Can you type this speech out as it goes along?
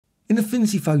In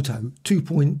Affinity Photo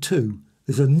 2.2,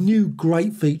 there's a new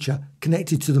great feature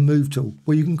connected to the Move tool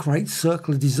where you can create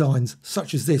circular designs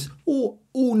such as this, or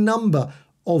all number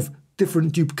of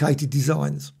different duplicated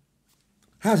designs.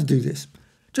 How to do this?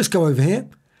 Just go over here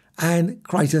and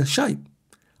create a shape.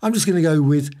 I'm just going to go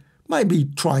with maybe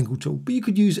triangle tool, but you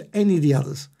could use any of the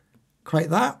others.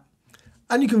 Create that,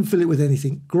 and you can fill it with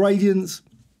anything, gradients,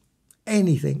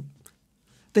 anything.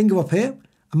 Then go up here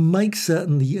and make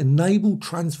certain the Enable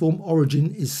Transform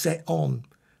Origin is set on.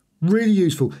 Really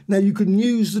useful. Now you can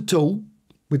use the tool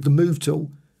with the Move tool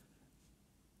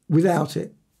without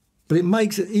it, but it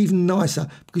makes it even nicer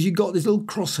because you've got this little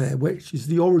crosshair, which is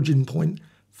the origin point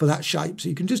for that shape. So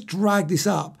you can just drag this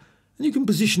up and you can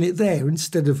position it there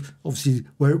instead of obviously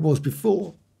where it was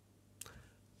before.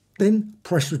 Then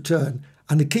press return.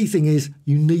 And the key thing is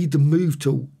you need the Move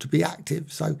tool to be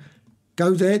active. So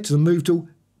go there to the Move tool,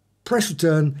 press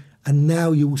return, and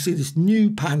now you will see this new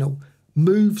panel,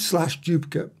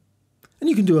 Move/Duplicate. And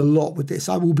you can do a lot with this.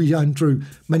 I will be going through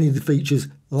many of the features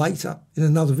later in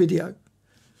another video.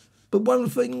 But one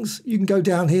of the things, you can go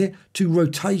down here to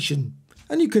rotation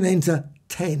and you can enter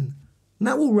 10. And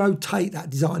that will rotate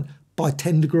that design by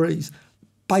 10 degrees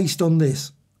based on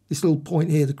this little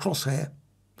point here, the crosshair.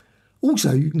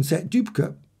 Also, you can set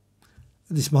duplicate.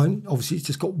 At this moment, obviously it's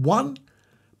just got 1,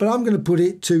 but I'm going to put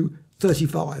it to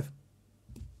 35.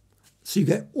 So you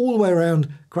get all the way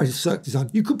around, create a circle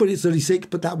design. You could put it 36,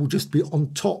 but that will just be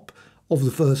on top of the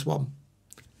first one.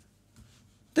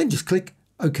 Then just click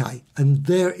OK, and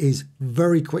there is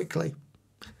very quickly.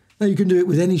 Now you can do it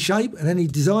with any shape and any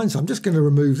design, so I'm just going to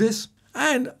remove this.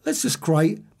 And let's just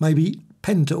create maybe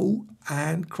pen tool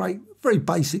and create a very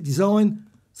basic design,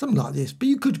 something like this. But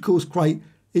you could, of course, create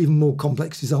even more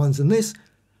complex designs than this.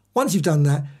 Once you've done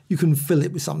that, you can fill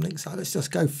it with something. So let's just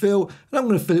go fill, and I'm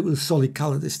going to fill it with a solid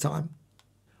colour this time.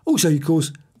 Also, of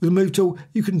course, with the Move tool,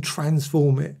 you can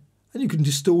transform it and you can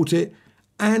distort it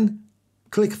and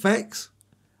click Effects,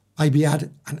 maybe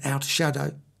add an outer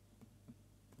shadow.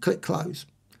 Click Close.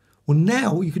 Well,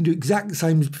 now you can do exactly the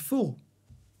same as before.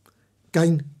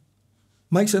 Again,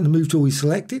 make certain the Move tool is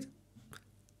selected,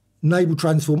 Enable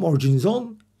Transform Origin is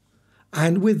on,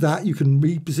 and with that you can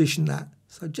reposition that.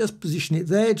 So just position it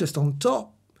there, just on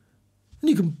top, and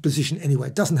you can position it anywhere.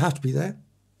 It doesn't have to be there.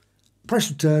 Press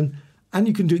return, and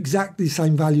you can do exactly the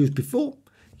same value as before.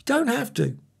 You don't have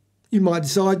to. You might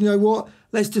decide, you know what,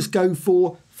 let's just go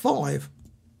for 5.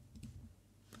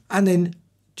 And then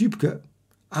duplicate.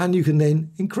 And you can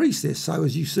then increase this. So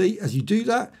as you see, as you do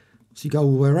that, so you go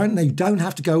all the way around. Now you don't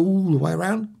have to go all the way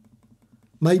around.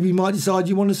 Maybe you might decide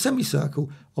you want a semicircle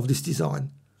of this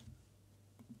design.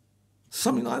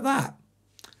 Something like that.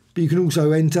 But you can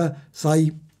also enter,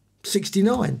 say,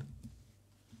 69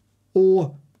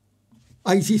 or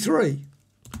 83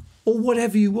 or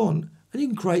whatever you want. And you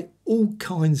can create all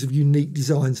kinds of unique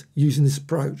designs using this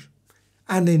approach.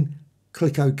 And then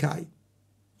click OK.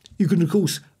 You can, of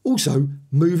course, also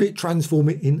move it, transform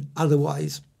it in other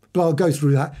ways. But I'll go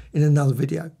through that in another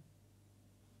video.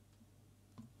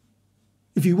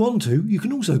 If you want to, you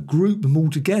can also group them all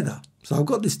together. So I've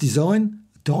got this design,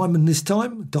 a diamond this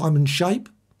time, a diamond shape.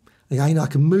 Again, I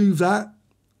can move that,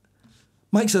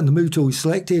 make certain the Move tool is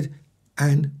selected,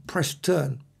 and press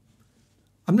return.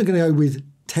 I'm going to go with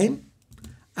 10,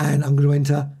 and I'm going to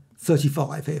enter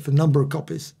 35 here for number of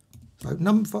copies. So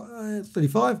number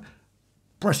 35,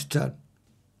 press return.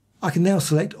 I can now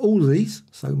select all of these.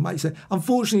 So make sense.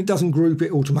 Unfortunately, it doesn't group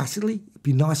it automatically. It'd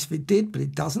be nice if it did, but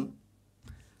it doesn't.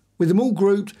 With them all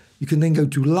grouped, you can then go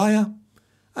to Layer,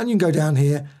 and you can go down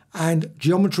here and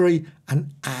Geometry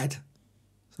and Add.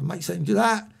 So make sense to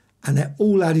that, and they're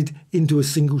all added into a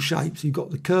single shape. So you've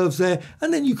got the curves there,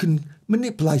 and then you can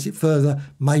manipulate it further,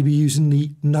 maybe using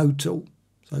the Node tool.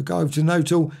 So go over to Node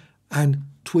tool and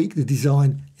tweak the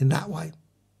design in that way.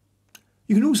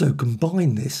 You can also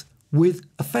combine this with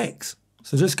effects.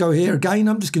 So just go here again.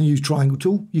 I'm just going to use triangle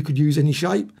tool. You could use any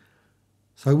shape.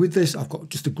 So with this, I've got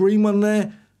just a green one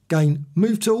there. Again,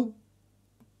 Move tool,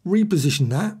 reposition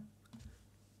that.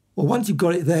 Well, once you've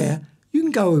got it there, you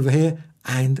can go over here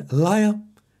and Layer,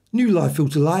 New Live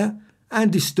Filter Layer,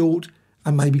 and Distort,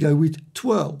 and maybe go with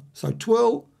Twirl. So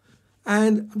Twirl,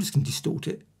 and I'm just going to distort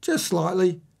it just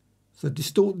slightly. So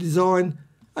distort the design,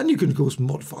 and you can, of course,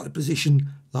 modify the position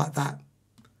like that.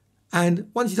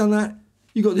 And once you've done that,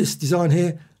 you've got this design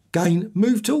here. Again,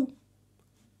 Move tool,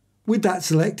 with that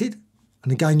selected,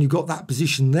 and again, you've got that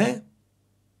position there,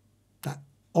 that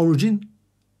origin.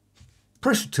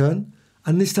 Press return,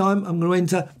 and this time I'm going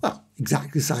to enter, well,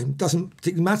 exactly the same. Doesn't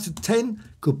particularly matter. 10,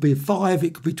 could be 5,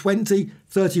 it could be 20,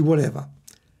 30, whatever.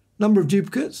 Number of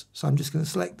duplicates, so I'm just going to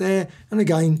select there, and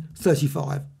again,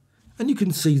 35. and you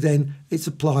can see then it's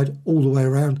applied all the way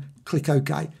around. Click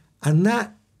OK. And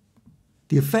that,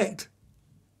 the effect,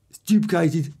 is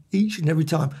duplicated each and every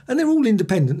time. And they're all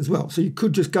independent as well. So you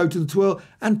could just go to the twirl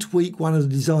and tweak one of the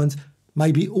designs,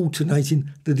 maybe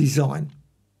alternating the design.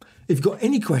 If you've got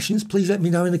any questions, please let me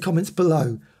know in the comments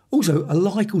below. Also, a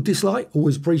like or dislike,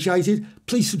 always appreciated.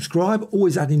 Please subscribe,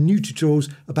 always adding new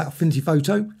tutorials about Affinity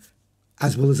Photo,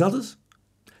 as well as others.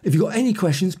 If you've got any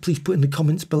questions, please put in the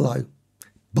comments below.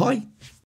 Bye.